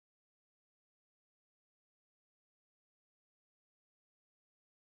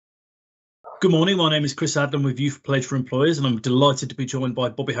Good morning. My name is Chris Adlam with Youth Pledge for Employers, and I'm delighted to be joined by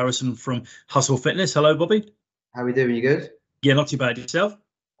Bobby Harrison from Hustle Fitness. Hello, Bobby. How are we doing? You good? Yeah, not too bad. Yourself?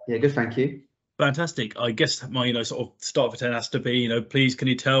 Yeah, good. Thank you. Fantastic. I guess my, sort of start for 10 has to be, please can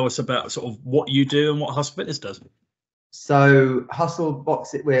you tell us about sort of what you do and what Hustle Fitness does? So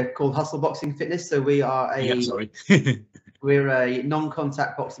we're called Hustle Boxing Fitness. So we are we're a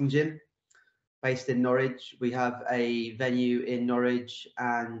non-contact boxing gym based in Norwich. We have a venue in Norwich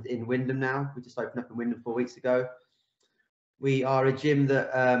and in Wymondham now. We just opened up in Wymondham 4 weeks ago. We are a gym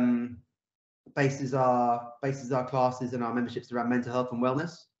that bases our classes and our memberships around mental health and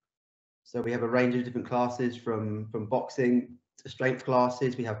wellness. So we have a range of different classes from boxing to strength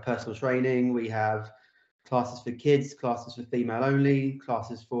classes. We have personal training. We have classes for kids, classes for female only,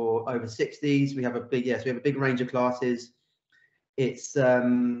 classes for over 60s. We have a big range of classes. It's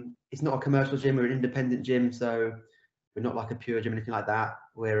not a commercial gym. We're an independent gym, so we're not like a pure gym or anything like that.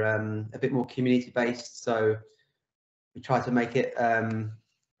 We're a bit more community based. So we try to make it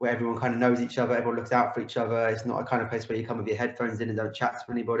where everyone kind of knows each other. Everyone looks out for each other. It's not a kind of place where you come with your headphones in and don't chat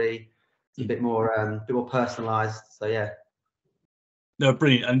to anybody. It's a bit more personalized. So yeah. No,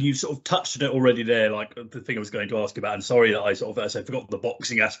 brilliant. And you sort of touched on it already there, like the thing I was going to ask about. And sorry that I sort of, as I forgot the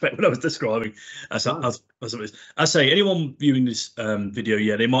boxing aspect when I was describing. As I say, anyone viewing this video,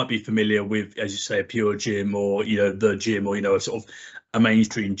 yeah, they might be familiar with, as you say, a pure gym or, the gym or, a sort of a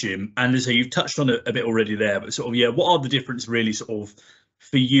mainstream gym. And as I say, you've touched on it a bit already there, but sort of, yeah, what are the difference really sort of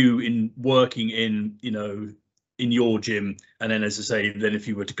for you in working in, in your gym? And then, as I say, then if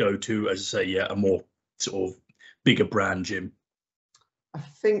you were to go to, as I say, yeah, a more sort of bigger brand gym. I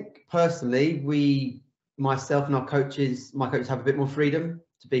think personally, myself and my coaches have a bit more freedom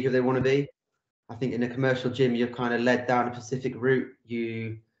to be who they want to be. I think in a commercial gym, you're kind of led down a specific route.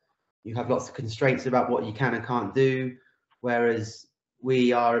 You have lots of constraints about what you can and can't do, whereas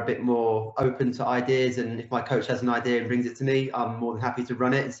we are a bit more open to ideas. And if my coach has an idea and brings it to me, I'm more than happy to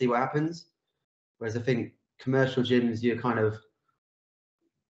run it and see what happens. Whereas I think commercial gyms,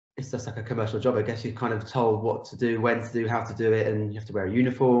 it's just like a commercial job. I guess you're kind of told what to do, when to do, how to do it, and you have to wear a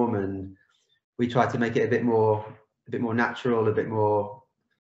uniform. And we try to make it a bit more natural, a bit of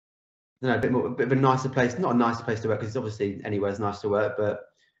a nicer place. Not a nicer place to work, because obviously anywhere's nice to work, but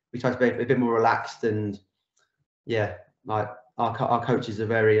we try to be a bit more relaxed. And yeah, like our coaches are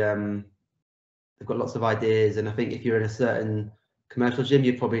very they've got lots of ideas. And I think if you're in a certain commercial gym,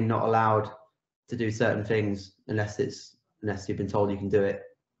 you're probably not allowed to do certain things unless you've been told you can do it.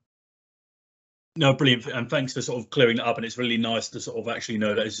 No, brilliant, and thanks for sort of clearing that up. And it's really nice to sort of actually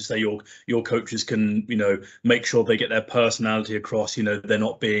know that, as you say, your coaches can make sure they get their personality across. They're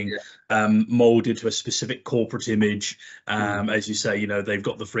not being molded to a specific corporate image. As you say, they've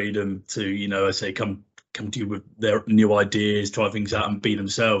got the freedom to I say come to you with their new ideas, try things out, and be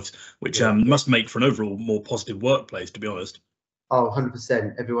themselves, which must make for an overall more positive workplace, to be honest. Oh,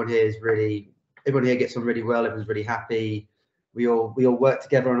 100%. Everyone here gets on really well. Everyone's really happy. We all work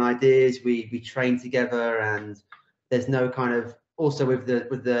together on ideas. We train together, and there's no kind of, also with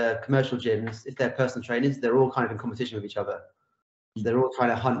the commercial gyms, if they're personal trainers, they're all kind of in competition with each other. They're all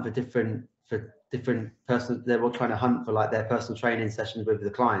trying to hunt they're all trying to hunt for like their personal training sessions with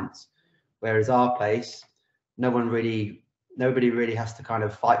the clients. Whereas our place, nobody really has to kind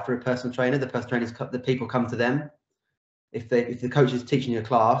of fight for a personal trainer. The personal trainers, the people come to them. If the coach is teaching a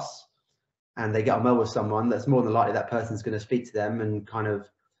class and they get on well with someone, that's more than likely that person's going to speak to them and kind of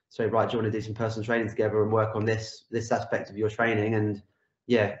say, right, do you want to do some personal training together and work on this aspect of your training? And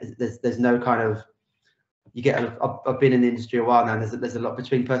yeah, there's no kind of, I've been in the industry a while now, and there's a lot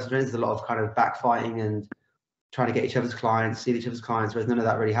between personal trainers. There's a lot of kind of backfighting and trying to get each other's clients, see each other's clients, whereas none of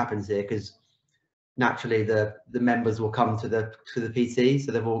that really happens here, because naturally the members will come to the PT,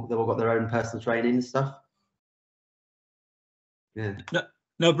 so they've all got their own personal training and stuff. Yeah.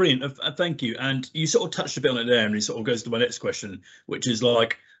 No, brilliant. Thank you. And you sort of touched a bit on it there, and it sort of goes to my next question, which is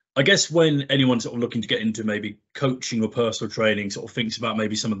like, I guess when anyone's sort of looking to get into maybe coaching or personal training, sort of thinks about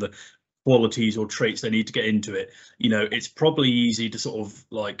maybe some of the qualities or traits they need to get into it, it's probably easy to sort of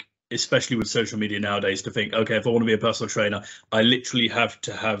like, especially with social media nowadays, to think, okay, if I want to be a personal trainer, I literally have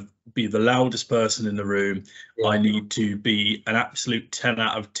to be the loudest person in the room. Yeah. I need to be an absolute 10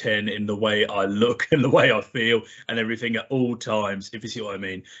 out of 10 in the way I look and the way I feel and everything at all times, if you see what I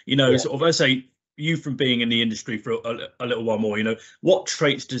mean. Sort of, I say, you from being in the industry for a little while more, what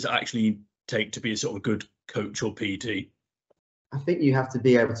traits does it actually take to be a sort of good coach or PT? I think you have to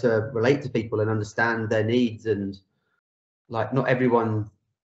be able to relate to people and understand their needs. And like, not everyone,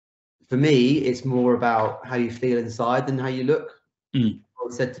 for me, it's more about how you feel inside than how you look.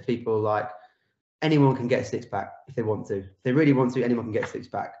 I've said to people, like, anyone can get a six-pack if they want to. If they really want to, anyone can get a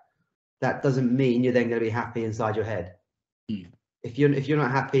six-pack. that doesn't mean you're then going to be happy inside your head. If you're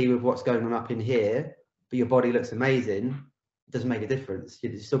not happy with what's going on up in here, but your body looks amazing, it doesn't make a difference.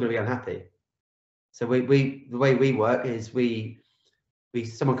 You're still going to be unhappy. So the way we work is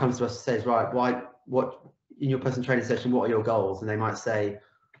someone comes to us and says, right, what in your personal training session, what are your goals? And they might say,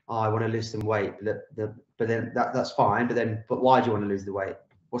 oh, I want to lose some weight, but then that's fine. But why do you want to lose the weight?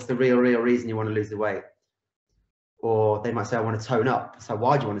 What's the real reason you want to lose the weight? Or they might say, I want to tone up. So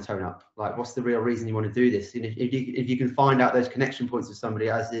why do you want to tone up? Like, what's the real reason you want to do this? And if you can find out those connection points with somebody,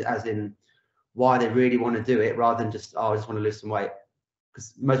 as in why they really want to do it, rather than just, oh, I just want to lose some weight.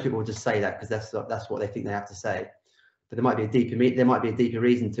 Because most people will just say that because that's what they think they have to say. But there might be a deeper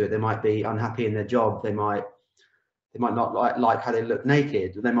reason to it. They might be unhappy in their job. They might not like how they look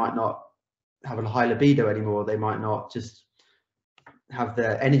naked. They might not have a high libido anymore. They might not just have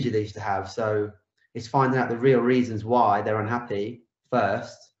the energy they used to have. So it's finding out the real reasons why they're unhappy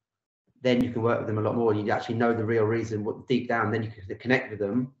first. Then you can work with them a lot more. You actually know the real reason, what deep down. Then you can connect with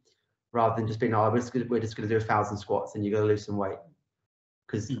them, rather than just being, oh, we're just going to do 1,000 squats and you're going to lose some weight.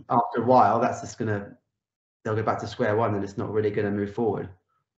 Because after a while, that's just they'll go back to square one, and it's not really going to move forward.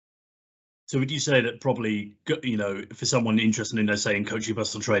 So would you say that probably, you know, for someone interested in, say, in coaching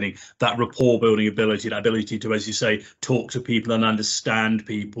personal training, that rapport building ability, that ability to, as you say, talk to people and understand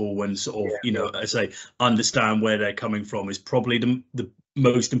people and sort of, you know, I say, understand where they're coming from is probably the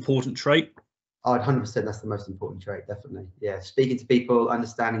most important trait? Oh, 100%. That's the most important trait, definitely. Yeah, speaking to people,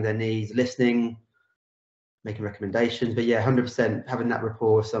 understanding their needs, listening, making recommendations. But yeah, 100% having that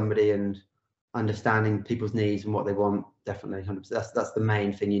rapport with somebody and understanding people's needs and what they want, definitely 100%. That's the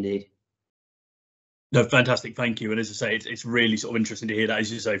main thing you need. No, fantastic, thank you. And as I say, it's really sort of interesting to hear that,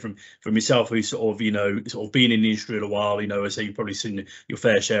 as you say, from yourself, who's sort of, you know, sort of been in the industry a while. You know, as I say, you've probably seen your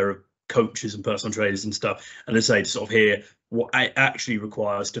fair share of coaches and personal trainers and stuff. And as I say, to sort of hear what it actually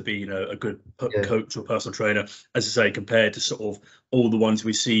requires to be, you know, a good coach or personal trainer, as I say, compared to sort of all the ones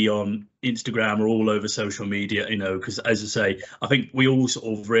we see on Instagram or all over social media, you know, because as I say, I think we all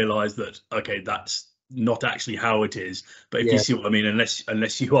sort of realise that, okay, that's not actually how it is. But if you see what I mean,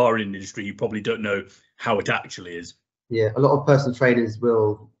 unless you are in the industry, you probably don't know how it actually is. Yeah, a lot of personal trainers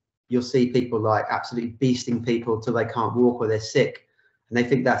you'll see people like absolutely beasting people till they can't walk or they're sick, and they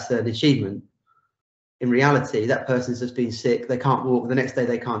think that's an achievement. In reality, that person's just been sick, they can't walk, the next day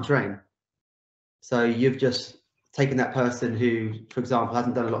they can't train. So you've just taken that person who, for example,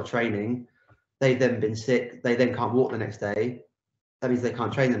 hasn't done a lot of training, they've then been sick, they then can't walk the next day, that means they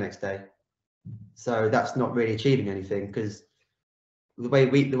can't train the next day. So that's not really achieving anything, because the way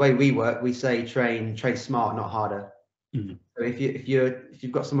we work, we say train smart, not harder. So if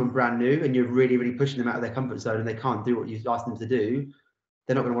you've got someone brand new and you're really pushing them out of their comfort zone and they can't do what you've asked them to do,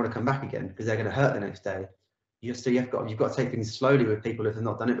 they're not going to want to come back again, because they're going to hurt the next day. You've got to take things slowly with people if they've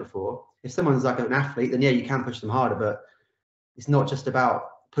not done it before. If someone's like an athlete, then yeah, you can push them harder, but it's not just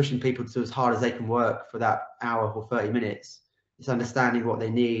about pushing people to as hard as they can work for that hour or 30 minutes. It's understanding what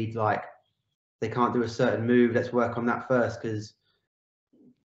they need. Like, they can't do a certain move, let's work on that first, because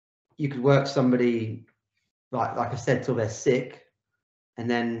you could work somebody, like I said, till they're sick, and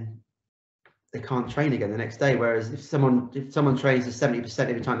then they can't train again the next day. Whereas if someone trains to 70%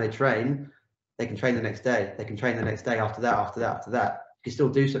 every time they train, they can train the next day. They can train the next day after that. You can still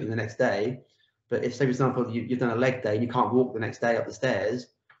do something the next day. But if, say, for example, you've done a leg day and you can't walk the next day up the stairs,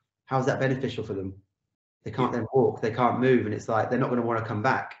 how's that beneficial for them? They can't then walk, they can't move, and it's like they're not going to want to come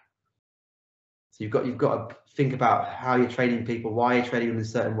back. So you've got to think about how you're training people, why you're training them in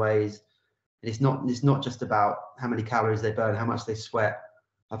certain ways. And it's not just about how many calories they burn, how much they sweat.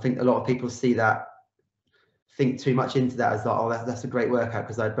 I think a lot of people think too much into that as like, oh, that's a great workout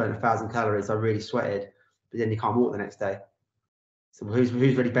because I burned 1,000 calories, I really sweated, but then you can't walk the next day. So who's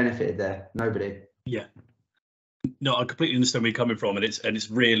really benefited there? Nobody. Yeah. No, I completely understand where you're coming from, and it's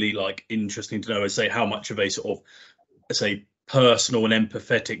really like interesting to know, say, how much of a sort of, say, personal and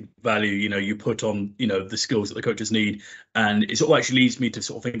empathetic value, you know, you put on, you know, the skills that the coaches need. And it sort of actually leads me to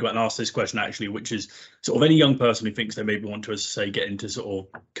sort of think about and ask this question actually, which is sort of any young person who thinks they maybe want to, as I say, get into sort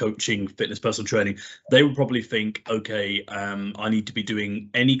of coaching, fitness, personal training, they would probably think, okay, I need to be doing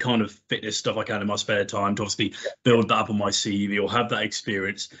any kind of fitness stuff I can in my spare time to obviously build that up on my CV or have that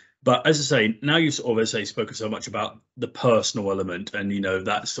experience. But as I say, now you sort of, as I say, spoken so much about the personal element and, you know,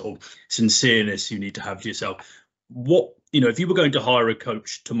 that sort of sincereness you need to have to yourself. What, you know, if you were going to hire a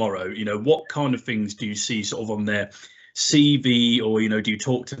coach tomorrow, you know, what kind of things do you see sort of on their CV, or, you know, do you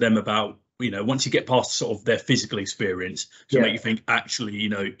talk to them about, you know, once you get past sort of their physical experience to make you think, actually, you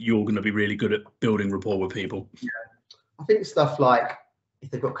know, you're going to be really good at building rapport with people? Yeah, I think stuff like if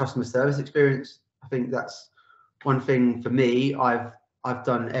they've got customer service experience, I think that's one thing for me. I've I've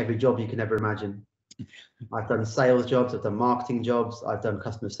done every job you can ever imagine. I've done sales jobs, I've done marketing jobs, I've done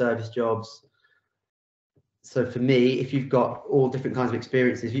customer service jobs. So for me, if you've got all different kinds of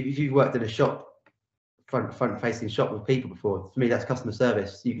experiences, if you've worked in a shop, front-facing shop with people before, for me that's customer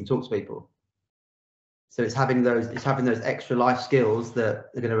service. You can talk to people. So it's having those extra life skills that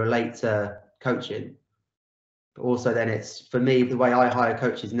are going to relate to coaching. But also then it's, for me, the way I hire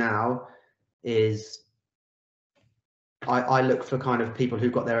coaches now is I look for kind of people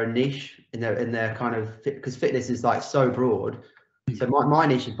who've got their own niche in their kind of because fitness is like so broad. So my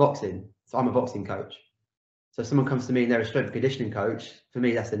niche is boxing. So I'm a boxing coach. So if someone comes to me and they're a strength and conditioning coach, for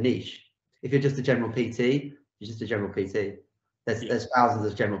me that's a niche. If you're just a general PT, you're just a general PT. There's thousands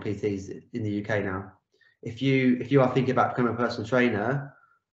of general PTs in the UK now. If you are thinking about becoming a personal trainer,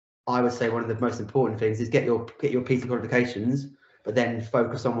 I would say one of the most important things is get your PT qualifications, but then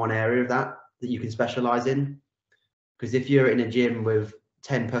focus on one area of that you can specialize in. Because if you're in a gym with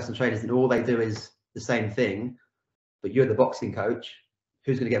 10 personal trainers and all they do is the same thing, but you're the boxing coach,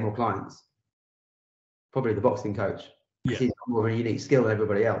 who's going to get more clients? Probably the boxing coach, because he's got more of a unique skill than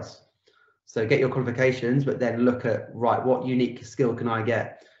everybody else. So get your qualifications, but then look at, right, what unique skill can I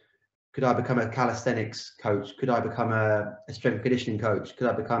get? Could I become a calisthenics coach? Could I become a strength and conditioning coach? Could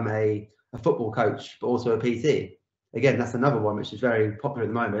I become a football coach, but also a PT? Again, that's another one which is very popular at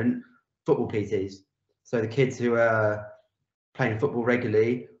the moment, football PTs. So the kids who are playing football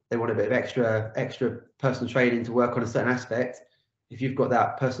regularly, they want a bit of extra personal training to work on a certain aspect. If you've got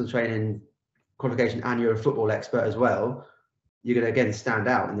that personal training qualification and you're a football expert as well, you're going to again stand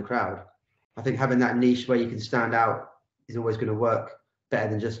out in the crowd. I think having that niche where you can stand out is always going to work better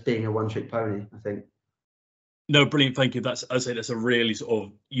than just being a one-trick pony, I think. No, brilliant. Thank you. That's a really sort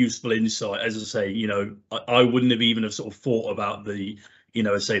of useful insight. As I say, you know, I wouldn't have even have sort of thought about the, you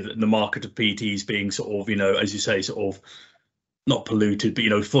know, say that the market of PTs being sort of, you know, as you say, sort of not polluted, but, you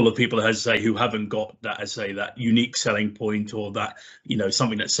know, full of people, as I say, who haven't got that, as I say, that unique selling point or that, you know,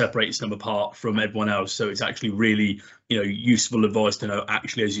 something that separates them apart from everyone else. So it's actually really, you know, useful advice to know,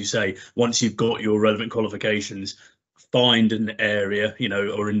 actually, as you say, once you've got your relevant qualifications, find an area, you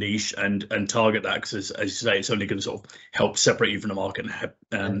know, or a niche and target that, because as you say, it's only going to sort of help separate you from the market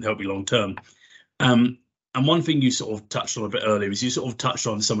and help you long term. And one thing you sort of touched on a bit earlier is you sort of touched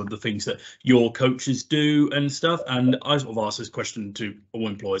on some of the things that your coaches do and stuff. And I sort of asked this question to all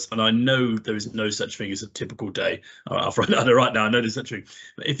employers, and I know there is no such thing as a typical day. I'll write that right now. I know there's such thing.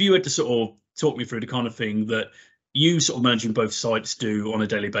 But if you were to sort of talk me through the kind of thing that you sort of managing both sites do on a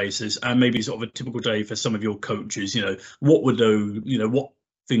daily basis, and maybe sort of a typical day for some of your coaches, you know, what would those, you know, what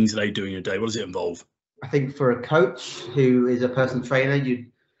things are they doing in a day? What does it involve? I think for a coach who is a personal trainer,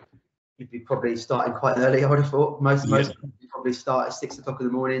 you'd be probably starting quite early. I would have thought most would probably start at 6 o'clock in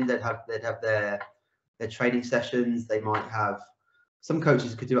the morning. They'd have their training sessions. They might have, some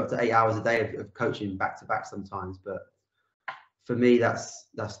coaches could do up to 8 hours a day of coaching back to back sometimes, but for me that's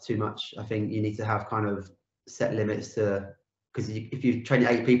too much. I think you need to have kind of set limits to, because if you train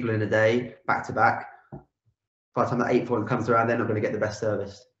 8 people in a day back to back, by the time that 8th one comes around, they're not going to get the best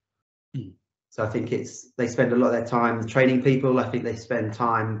service. So I think they spend a lot of their time training people. I think they spend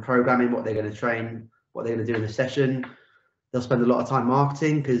time programming what they're going to train, what they're going to do in the session. They'll spend a lot of time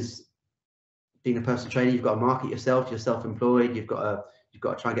marketing, because being a personal trainer, you've got to market yourself. You're self-employed. You've got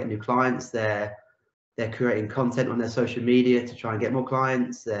to try and get new clients. They're creating content on their social media to try and get more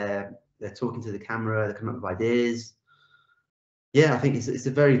clients. They're talking to the camera. They're coming up with ideas. Yeah, I think it's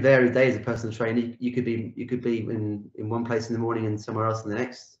a very varied day as a personal trainer. You could be in one place in the morning and somewhere else in the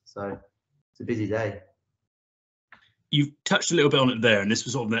next. So it's a busy day. You've touched a little bit on it there, and this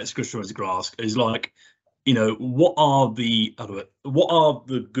was sort of the next question I was going to ask, is like, you know, what are the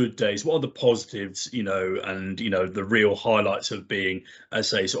good days? What are the positives, you know, and, you know, the real highlights of being, as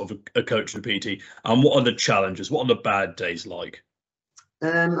say, sort of a coach and a PT? And what are the challenges? What are the bad days like?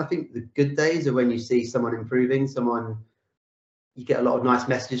 I think the good days are when you see someone improving, you get a lot of nice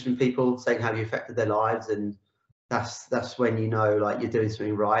messages from people saying how you affected their lives, and that's when you know, like, you're doing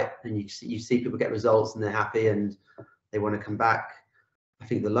something right, and you see people get results and they're happy and they want to come back. I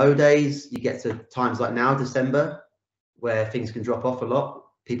think the low days, you get to times like now, December, where things can drop off a lot.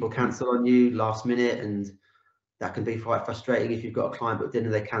 People cancel on you last minute, and that can be quite frustrating. If you've got a client booked in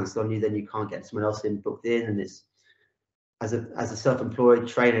and they cancel on you, then you can't get someone else in booked in, and it's, as a self-employed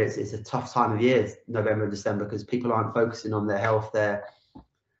trainer, it's a tough time of year, November and December, because people aren't focusing on their health. They're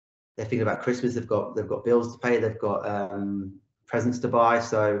thinking about Christmas. They've got bills to pay. They've got presents to buy.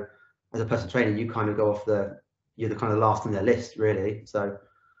 So as a personal trainer, you kind of go off you're the kind of last on their list, really. So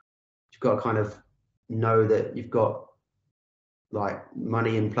you've got to kind of know that you've got like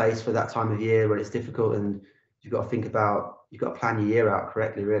money in place for that time of year when it's difficult, and you've got to think about you've got to plan your year out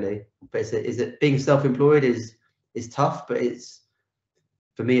correctly, really. But is it being self-employed is tough, but it's,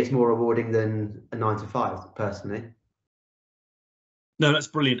 for me, it's more rewarding than a 9 to 5 personally. No, that's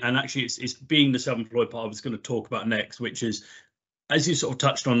brilliant. And actually, it's being the self-employed part I was going to talk about next, which is, as you sort of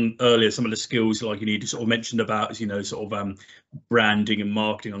touched on earlier, some of the skills like you need to sort of mentioned about, you know, sort of branding and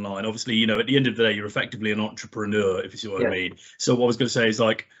marketing online. Obviously, you know, at the end of the day, you're effectively an entrepreneur, if you see what I mean. So what I was going to say is,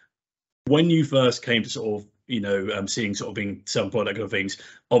 like, when you first came to sort of, you know, seeing sort of being self-employed, that kind of things,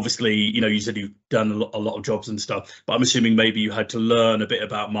 obviously, you know, you said you've done a lot of jobs and stuff, but I'm assuming maybe you had to learn a bit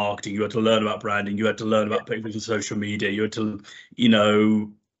about marketing, you had to learn about branding, you had to learn about putting things on social media, you had to, you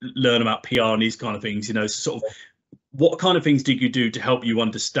know, learn about PR and these kind of things, you know, sort of what kind of things did you do to help you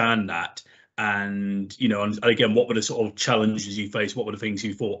understand that? And, you know, and again, what were the sort of challenges you faced? What were the things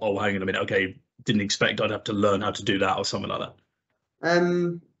you thought, oh, hang on a minute, okay, didn't expect I'd have to learn how to do that or something like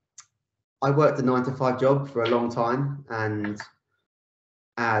that? I worked a 9 to 5 job for a long time, and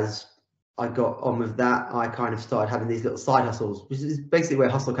as I got on with that, I kind of started having these little side hustles, which is basically where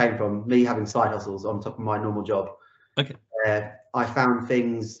hustle came from, me having side hustles on top of my normal job. Okay. I found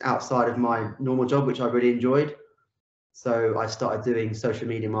things outside of my normal job which I really enjoyed. So I started doing social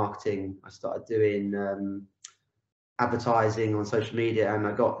media marketing. I started doing advertising on social media, and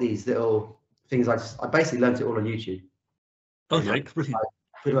I got these little things. I basically learned it all on YouTube. Okay, brilliant.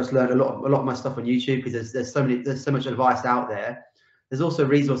 Pretty much learned a lot of my stuff on YouTube, because there's so much advice out there. There's also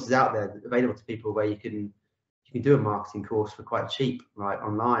resources out there available to people where you can do a marketing course for quite cheap, right,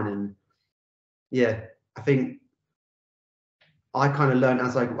 online. And yeah, I think I kind of learned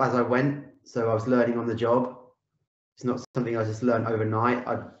as I went. So I was learning on the job. It's not something I just learned overnight.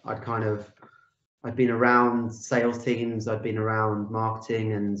 I'd been around sales teams, I'd been around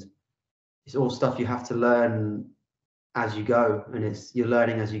marketing, and it's all stuff you have to learn as you go, and you're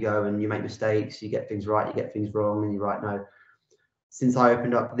learning as you go, and you make mistakes, you get things right, you get things wrong, and you're right. No, since I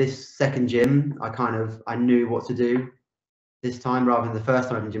opened up this second gym, I knew what to do this time, rather than the first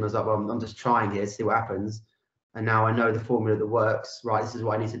time I opened the gym. I was like, well, I'm just trying here to see what happens, and now I know the formula that works. Right, this is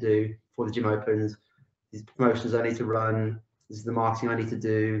what I need to do before the gym opens. These promotions I need to run. This is the marketing I need to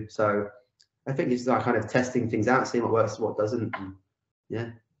do. So I think it's like kind of testing things out, seeing what works, what doesn't. And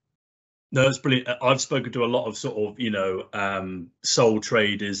yeah. No, that's brilliant. I've spoken to a lot of sort of, you know, sole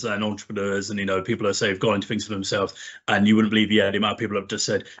traders and entrepreneurs, and, you know, people who say have gone into things for themselves, and you wouldn't believe the amount of people have just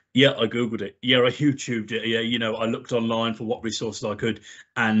said, yeah, I Googled it. Yeah, I YouTubed it. Yeah, you know, I looked online for what resources I could.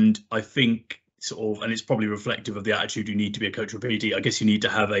 And I think sort of, and it's probably reflective of the attitude you need to be a coach or PT. I guess you need to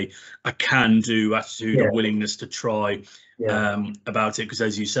have a can-do attitude, a willingness to try about it, because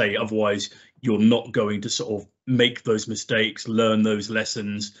as you say, otherwise you're not going to sort of make those mistakes, learn those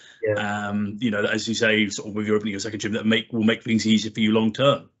lessons. You know, as you say, sort of with your opening your second gym, that will make things easier for you long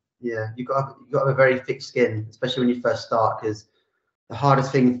term. Yeah, you've got to have a very thick skin, especially when you first start, because the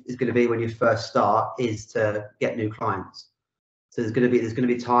hardest thing is going to be when you first start is to get new clients. So there's going to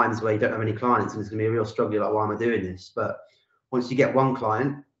be times where you don't have any clients, and it's going to be a real struggle. You're like, why am I doing this? But once you get one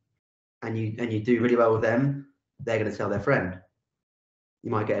client and you do really well with them, they're going to tell their friend.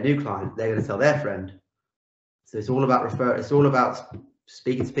 You might get a new client, they're going to tell their friend. So it's all about it's all about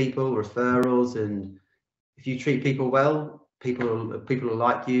speaking to people, referrals, and if you treat people well, people will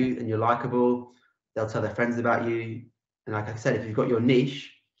like you, and you're likable. They'll tell their friends about you. And like I said, if you've got your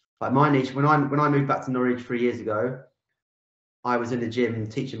niche, like my niche, when I moved back to Norwich 3 years ago, I was in the gym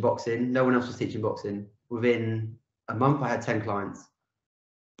teaching boxing. No one else was teaching boxing. Within a month, I had 10 clients.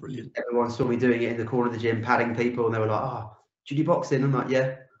 Brilliant. Everyone saw me doing it in the corner of the gym, padding people, and they were like, "Oh, do you do boxing?" I'm like,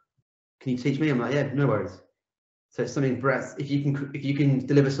 "Yeah." "Can you teach me?" I'm like, "Yeah, no worries." So it's something, if you can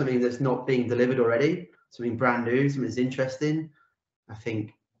deliver something that's not being delivered already, something brand new, something that's interesting, I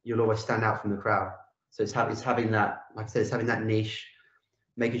think you'll always stand out from the crowd. So it's having that, like I said, it's having that niche,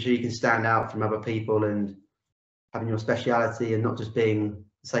 making sure you can stand out from other people, and having your speciality, and not just being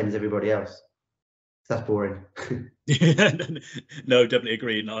the same as everybody else. That's boring. Yeah, no, definitely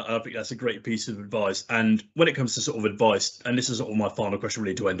agree. And I think that's a great piece of advice. And when it comes to sort of advice, and this is sort of my final question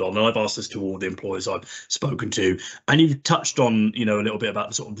really to end on, and I've asked this to all the employers I've spoken to, and you've touched on, you know, a little bit about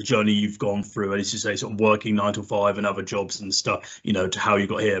the sort of the journey you've gone through, and as you say, sort of working 9 to 5 and other jobs and stuff, you know, to how you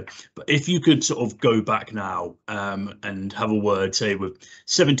got here. But if you could sort of go back now and have a word, say, with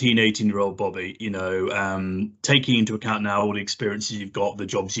 17, 18-year-old Bobby, you know, taking into account now all the experiences you've got, the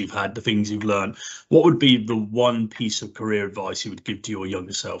jobs you've had, the things you've learned, what would be the one piece of career advice you would give to your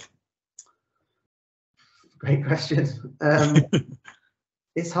younger self? Great question.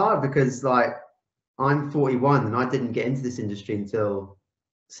 It's hard because, like, I'm 41 and I didn't get into this industry until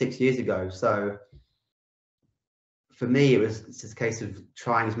 6 years ago. So for me, it's just a case of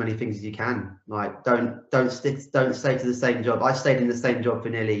trying as many things as you can. Like, don't stay to the same job. I stayed in the same job for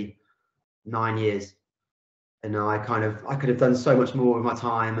nearly 9 years, and I could have done so much more with my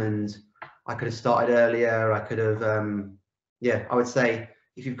time, and I could have started earlier. I could have, yeah, I would say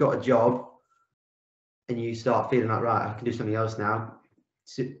if you've got a job and you start feeling like, right, I can do something else now.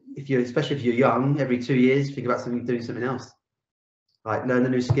 So especially if you're young, every 2 years, think about doing something else. Like, learn a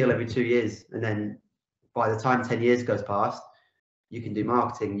new skill every 2 years, and then by the time 10 years goes past, you can do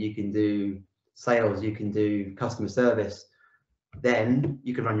marketing, you can do sales, you can do customer service. Then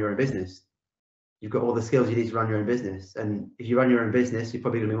you can run your own business. You've got all the skills you need to run your own business. And if you run your own business, you're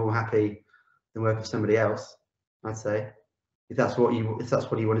probably going to be more happy than work for somebody else, I'd say. If that's what you want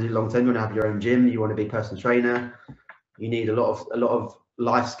to do long term, you want to have your own gym, you want to be a personal trainer, you need a lot of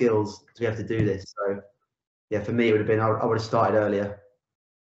life skills to be able to do this. So yeah, for me, it would have been, I would have started earlier,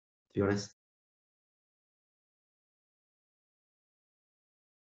 to be honest.